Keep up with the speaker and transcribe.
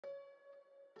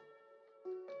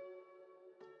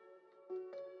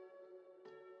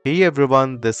Hey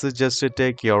everyone, this is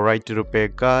Justatech, your right to repair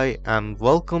guy, and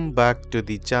welcome back to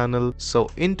the channel. So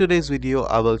in today's video,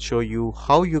 I will show you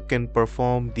how you can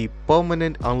perform the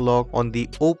permanent unlock on the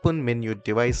open menu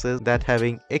devices that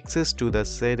having access to the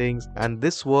settings, and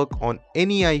this work on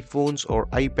any iPhones or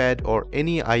iPad or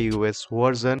any iOS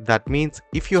version. That means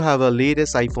if you have a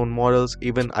latest iPhone models,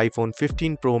 even iPhone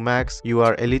 15 Pro Max, you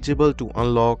are eligible to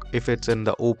unlock if it's in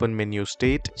the open menu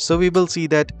state. So we will see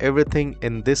that everything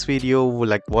in this video,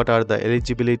 like what are the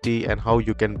eligibility and how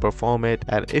you can perform it,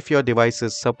 and if your device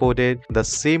is supported. The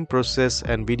same process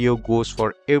and video goes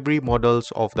for every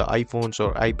models of the iPhones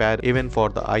or iPad, even for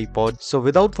the iPod. So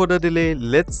without further delay,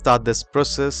 let's start this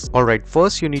process. Alright,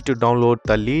 first you need to download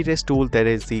the latest tool, that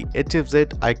is the HFZ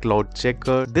iCloud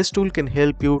checker. This tool can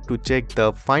help you to check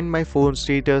the Find My Phone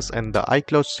status and the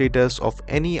iCloud status of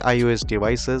any iOS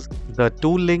devices. The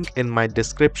tool link in my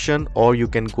description, or you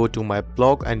can go to my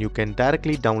blog and you can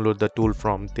directly download the tool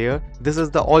from there. This is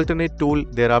the alternate tool.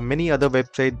 There are many other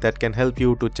websites that can help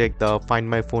you to check the Find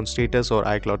My Phone status or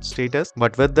iCloud status,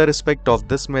 but with the respect of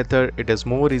this method, it is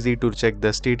more easy to check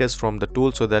the status from the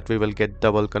tool so that we will get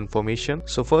double confirmation.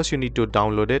 So first you need to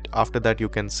download it. After that you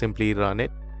can simply run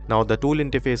it. Now the tool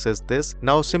interface is this.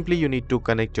 Now simply you need to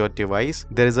connect your device.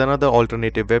 There is another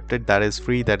alternative website that is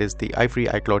free, that is the iFree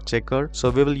iCloud checker.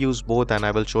 So we will use both and I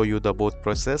will show you the both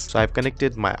process. So I've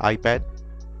connected my iPad.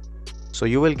 So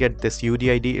you will get this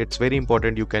UDID. It's very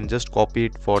important, you can just copy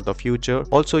it for the future.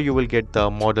 Also you will get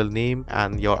the model name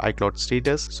and your iCloud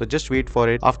status. So just wait for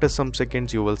it. After some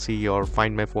seconds you will see your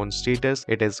Find My Phone status,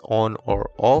 it is on or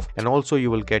off, and also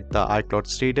you will get the iCloud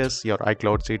status. Your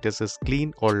iCloud status is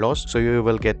clean or lost, so you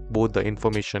will get both the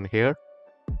information here.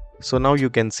 So now you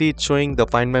can see it showing the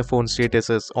Find My Phone status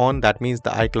is on. That means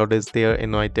the iCloud is there in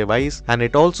my device, and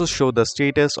it also shows the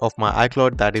status of my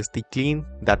iCloud, that is the clean.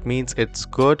 That means it's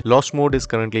good. Lost mode is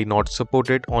currently not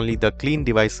supported, only the clean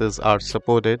devices are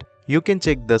supported. You can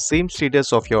check the same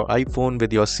status of your iPhone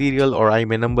with your serial or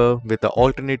IMEI number with the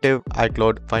alternative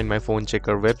iCloud Find My Phone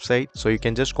checker website. So you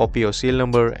can just copy your serial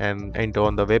number and enter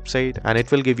on the website, and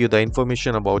it will give you the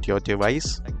information about your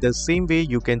device. The same way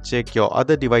you can check your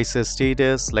other devices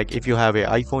status, like if you have an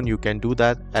iPhone you can do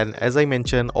that, and as I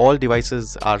mentioned, all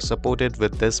devices are supported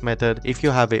with this method. If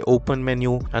you have an open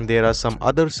menu, and there are some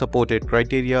other supported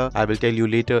criteria, I will tell you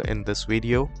later in this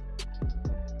video.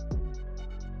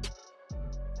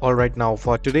 Alright, now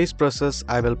for today's process,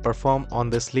 I will perform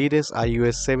on this latest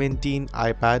iOS 17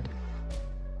 iPad.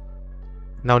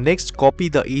 Now next, copy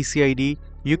the ECID.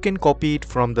 You can copy it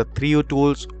from the 3U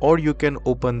tools, or you can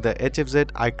open the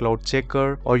HFZ iCloud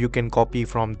checker, or you can copy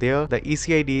from there. The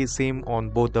ECID is same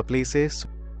on both the places.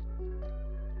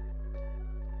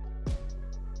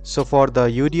 So for the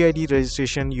UDID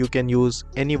registration, you can use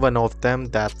any one of them,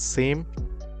 that's same.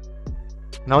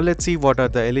 Now let's see what are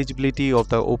the eligibility of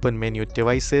the open menu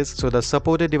devices. So the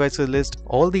supported devices list,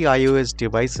 all the iOS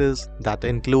devices that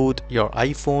include your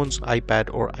iPhones,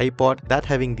 iPad or iPod that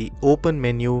having the open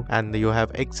menu and you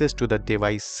have access to the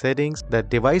device settings. The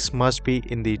device must be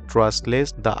in the trust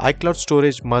list. The iCloud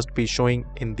storage must be showing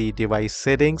in the device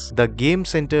settings. The game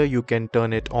center, you can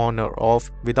turn it on or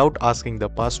off without asking the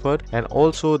password, and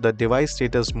also the device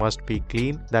status must be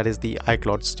clean, that is the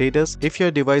iCloud status. If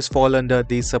your device fall under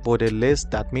the supported list,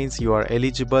 that means you are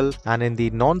eligible, and in the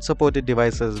non-supported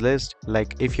devices list,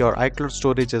 like if your iCloud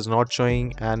storage is not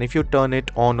showing and if you turn it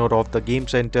on or off the game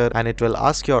center and it will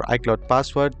ask your iCloud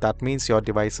password, that means your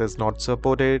device is not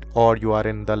supported, or you are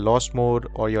in the lost mode,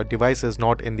 or your device is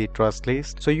not in the trust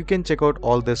list. So you can check out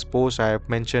all this post I have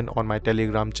mentioned on my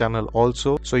Telegram channel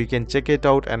also, so you can check it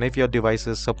out, and if your device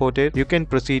is supported, you can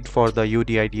proceed for the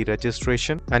UDID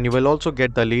registration, and you will also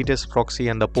get the latest proxy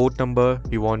and the port number.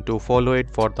 You want to follow it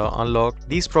for the unlock.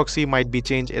 These proxy might be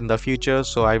changed in the future,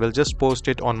 so I will just post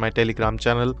it on my Telegram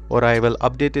channel, or I will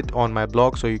update it on my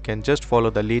blog, so you can just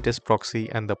follow the latest proxy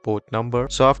and the port number.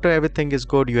 So after everything is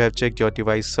good, you have checked your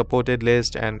device supported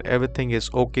list and everything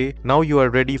is okay. Now you are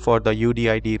ready for the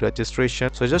UDID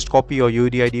registration. So just copy your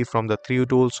UDID from the 3U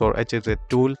tools or HFZ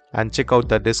tool and check out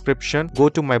the description. Go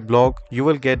to my blog, you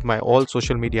will get my all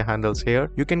social media handles here.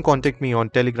 You can contact me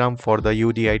on Telegram for the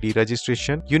UDID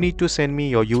registration. You need to send me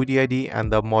your UDID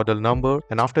and the model number,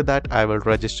 and after that I will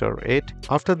register it.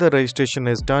 After the registration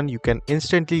is done, you can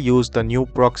instantly use the new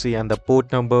proxy and the port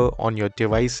number on your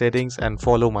device settings and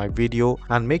follow my video.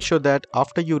 And make sure that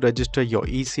after you register your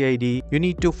ECID, you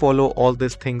need to follow all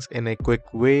these things in a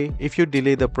quick way. If you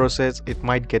delay the process, it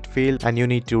might get failed and you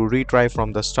need to retry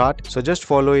from the start. So just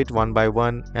follow it one by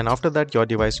one, and after that your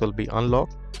device will be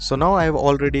unlocked. So now I have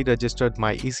already registered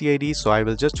my ECID, so I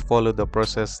will just follow the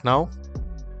process now.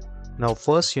 Now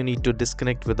first you need to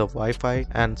disconnect with the Wi-Fi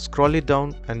and scroll it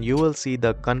down and you will see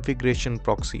the configuration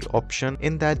proxy option.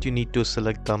 In that you need to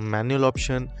select the manual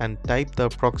option and type the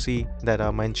proxy that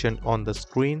are mentioned on the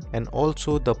screen and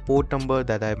also the port number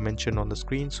that I have mentioned on the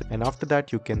screen. And after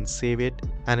that you can save it,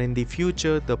 and in the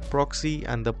future the proxy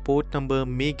and the port number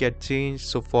may get changed.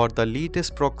 So for the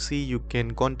latest proxy you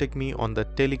can contact me on the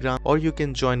Telegram, or you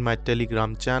can join my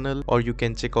Telegram channel, or you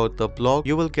can check out the blog.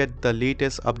 You will get the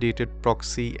latest updated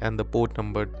proxy and the port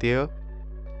number there.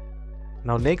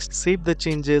 Now next, save the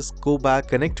changes, go back,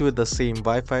 connect with the same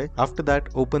Wi-Fi. After that,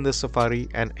 open the Safari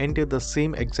and enter the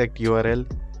same exact URL.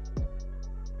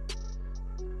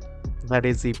 That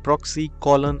is the proxy,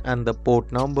 colon and the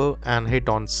port number, and hit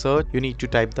on search. You need to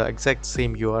type the exact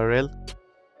same URL.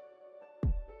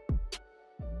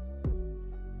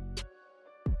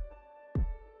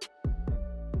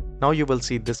 Now you will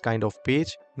see this kind of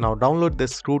page. Now download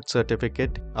this root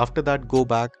certificate. After that, go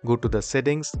back, go to the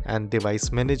settings and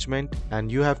device management,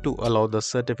 and you have to allow the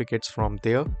certificates from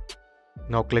there.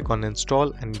 Now click on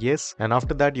install and yes, and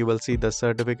after that you will see the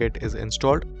certificate is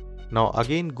installed. Now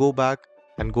again go back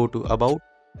and go to about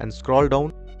and scroll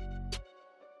down.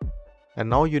 And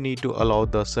now you need to allow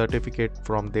the certificate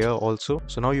from there also.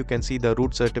 So now you can see the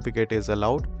root certificate is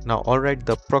allowed. Now alright,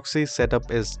 the proxy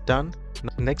setup is done.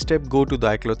 Next step, go to the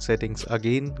iCloud settings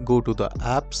again, go to the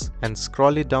apps and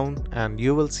scroll it down and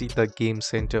you will see the game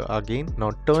center again.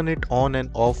 Now turn it on and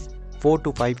off 4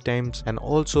 to 5 times, and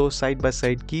also side by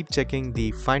side keep checking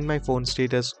the Find My Phone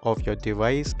status of your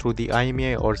device through the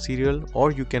IMEI or serial,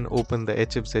 or you can open the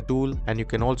HFZ tool and you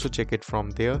can also check it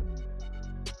from there.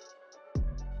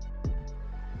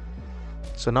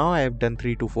 So now I have done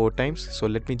 3 to 4 times. So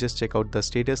let me just check out the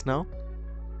status now.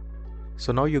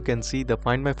 So now you can see the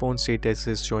Find My Phone status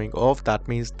is showing off. That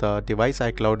means the device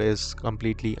iCloud is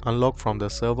completely unlocked from the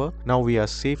server. Now we are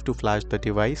safe to flash the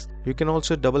device. You can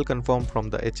also double confirm from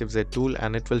the HFZ tool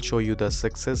and it will show you the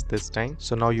success this time.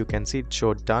 So now you can see it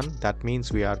showed done. That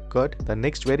means we are good. The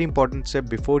next very important step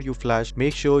before you flash,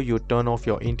 make sure you turn off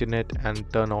your internet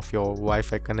and turn off your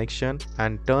Wi-Fi connection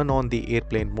and turn on the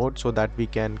airplane mode so that we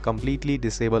can completely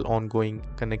disable ongoing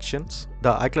connections.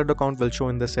 The iCloud account will show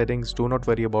in the settings. Do not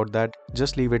worry about that.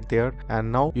 Just leave it there.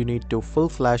 And now you need to full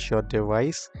flash your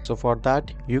device. So for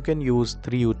that you can use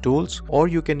 3U tools or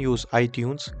you can use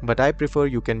iTunes, but I prefer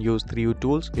you can use 3U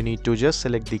tools. You need to just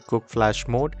select the quick flash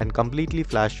mode and completely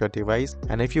flash your device.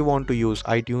 And if you want to use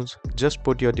iTunes, just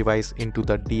put your device into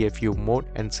the DFU mode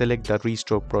and select the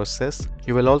restore process.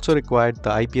 You will also require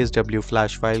the IPSW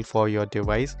flash file for your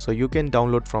device, so you can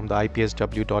download from the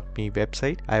ipsw.me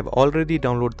website. I have already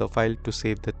downloaded the file to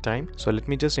save the time, so let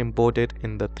me just import it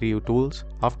in the 3U tools.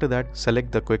 After that,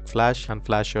 select the quick flash and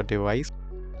flash your device.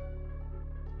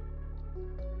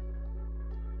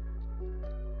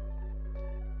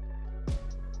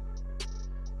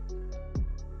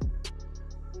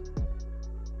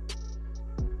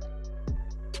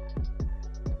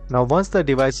 Now once the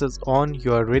device is on,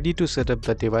 you are ready to set up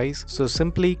the device. So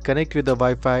simply connect with the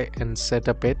Wi-Fi and set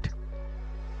up it.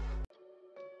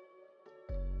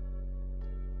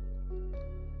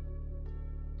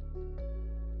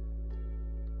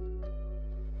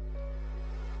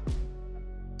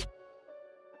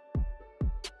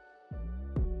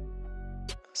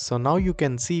 So now you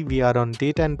can see we are on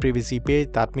data and privacy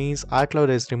page. That means iCloud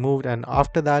is removed, and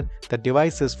after that the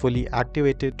device is fully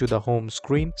activated to the home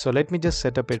screen. So let me just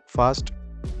set up it fast.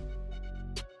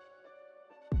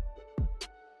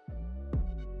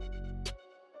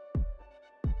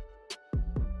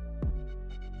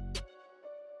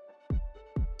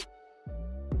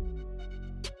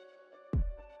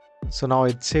 So now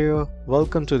it's here.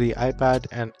 Welcome to the iPad,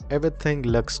 and everything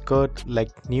looks good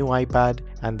like new iPad,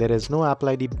 and there is no Apple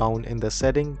ID bound in the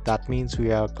setting. That means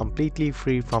we are completely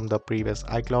free from the previous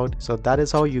iCloud. So that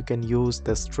is how you can use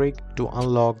this trick to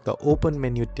unlock the open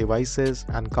menu devices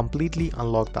and completely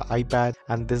unlock the iPad.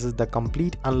 And this is the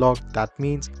complete unlock. That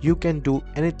means you can do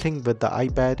anything with the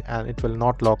iPad and it will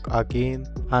not lock again,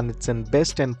 and it's in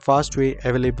best and fast way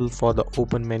available for the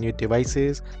open menu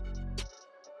devices.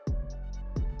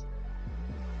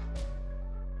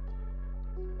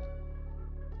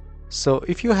 So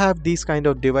if you have these kind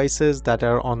of devices that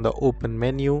are on the open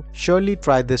menu, surely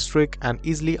try this trick and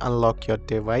easily unlock your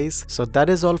device. So that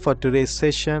is all for today's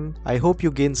session. I hope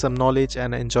you gained some knowledge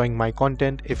and enjoying my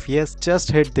content. If yes,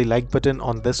 just hit the like button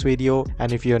on this video,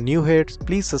 and if you're new here,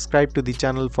 please subscribe to the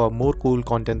channel for more cool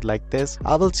content like this.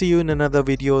 I will see you in another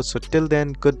video. So till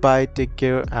then, goodbye, take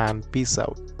care and peace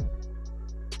out.